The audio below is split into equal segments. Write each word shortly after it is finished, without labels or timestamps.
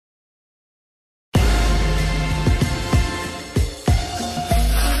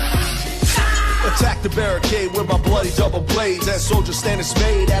the barricade with my bloody double blades. As soldiers stand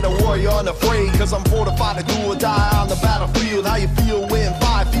dismayed at a warrior unafraid, cause I'm fortified to do or die on the battlefield. How you feel when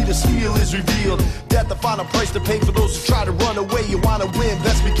 5 feet of steel is revealed? Death, the final price to pay for those who try to run away. You wanna win,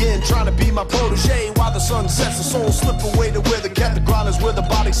 best begin trying to be my protege. While the sun sets, the soul slip away to where the cat, the ground is where the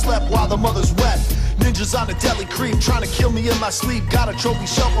body slept while the mother's wet. Ninjas on the deadly creep, trying to kill me in my sleep. Got a trophy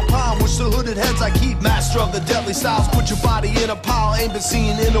shelf upon which the hooded heads I keep. Master of the deadly styles, put your body in a pile. Ain't been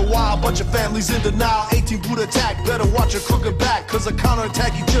seen in a while, bunch of families in denial. 18 boot attack, better watch your crooked back, cause a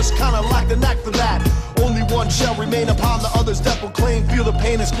counterattack, you just kinda lack the knack for that. Only one shall remain upon the other's death will claim. Feel the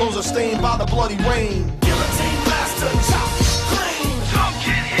pain, his clothes are stained by the bloody rain. Guillotine master, chop, clean. Don't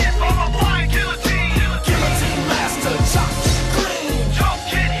get hit by my flying guillotine. Guillotine master, chop, clean. Don't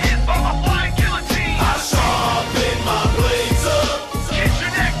get hit by my flying guillotine. I sharpen my blades up. Get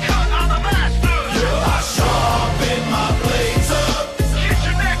your neck cut on the master. Yeah, I sharpen my blades up. Get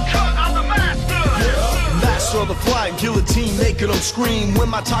your neck cut on the master. Yeah. Master of the flying guillotine, making them scream. When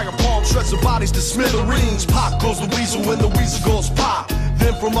my tiger palm shreds the bodies to smithereens. Pop goes the weasel when the weasel goes pop.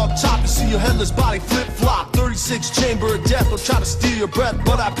 Then from up top you see your headless body flip-flop. 36 chamber of death will try to steal your breath,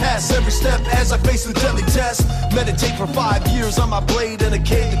 but I pass every step as I face the deadly test. Meditate for 5 years on my blade in a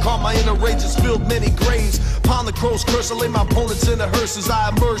cave to calm my inner rage and spilled many graves. Upon the crow's curse I lay my opponents in a hearse as I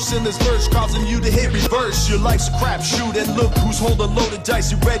immerse in this verse, causing you to hit reverse. Your life's a crapshoot and look who's holding loaded dice.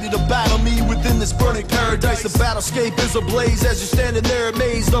 You ready to battle me within this burning paradise? The battlescape is ablaze as you're standing there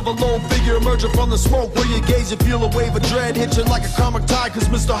amazed of a lone figure emerging from the smoke. Where you gaze and feel a wave of dread hitching like a comic tide, cause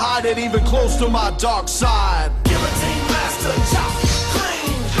Mr. Hyde ain't even close to my dark side. Guillotine master, chop,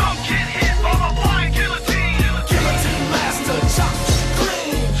 clean. Don't get hit by my flying guillotine. Guillotine master, chop,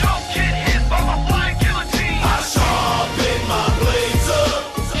 clean. Don't get hit by my flying guillotine. I sharpen my blades up.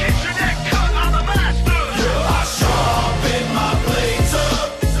 Get your neck cut on the master. Yeah, I sharpen my blades up.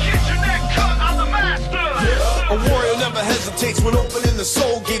 Get your neck cut on the master. Yeah. A warrior never hesitates when opening the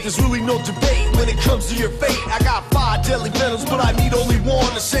soul gate. There's really no debate when it comes to your fate. I got 5 deadly venoms, but I need only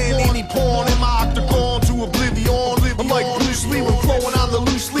one. The same any pawn in my octagon to oblivion. I'm like Bruce Lee when flowing on the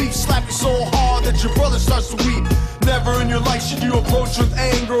loose leaf. Slap you so hard that your brother starts to weep. Never in your life should you approach with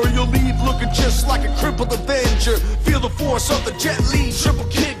anger, or you'll leave looking just like a crippled avenger. Feel the force of the jet lead, triple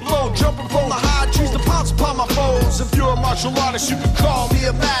kick blow, jumping from the high trees to pounce upon my foes. If you're a martial artist, you can call me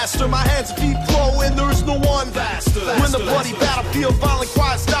a master. My hands and feet flow, and there is no one faster. When the bloody battlefield finally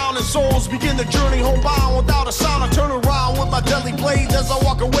quiets down and souls begin the journey homebound without a sound, I turn around with my deadly blades. As I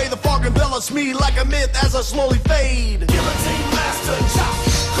walk away, the fog envelops me like a myth as I slowly fade. Guillotine master, chop,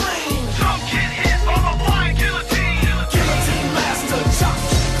 clean. Don't get hit by my flying guillotine. Guillotine master, chop,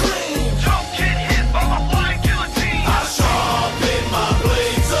 clean. Don't get hit by my flying guillotine. I sharpen my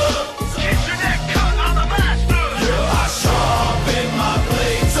blades up. Get your neck cut on the master. Yeah, I sharpen my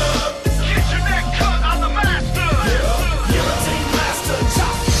blades up. Get your neck cut on the master. Yeah. Guillotine master,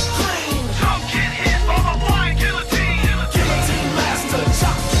 chop, clean. Don't get hit by my flying guillotine. Guillotine master,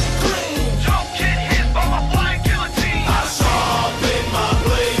 chop, clean. Don't get hit by my flying guillotine. I sharpen my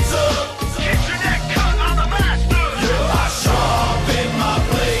blades up. Get your neck cut on the master. Yeah, I sharpen my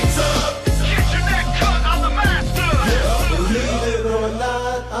blades up. Get your neck cut on the master. Yeah. Believe it or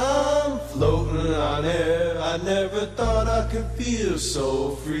not, I'm floating on air. I never thought I could feel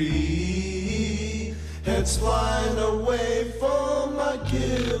so free. Heads flying away from my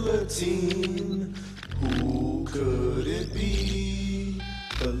guillotine. Who could it be?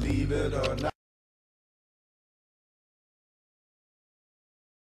 Believe it or not.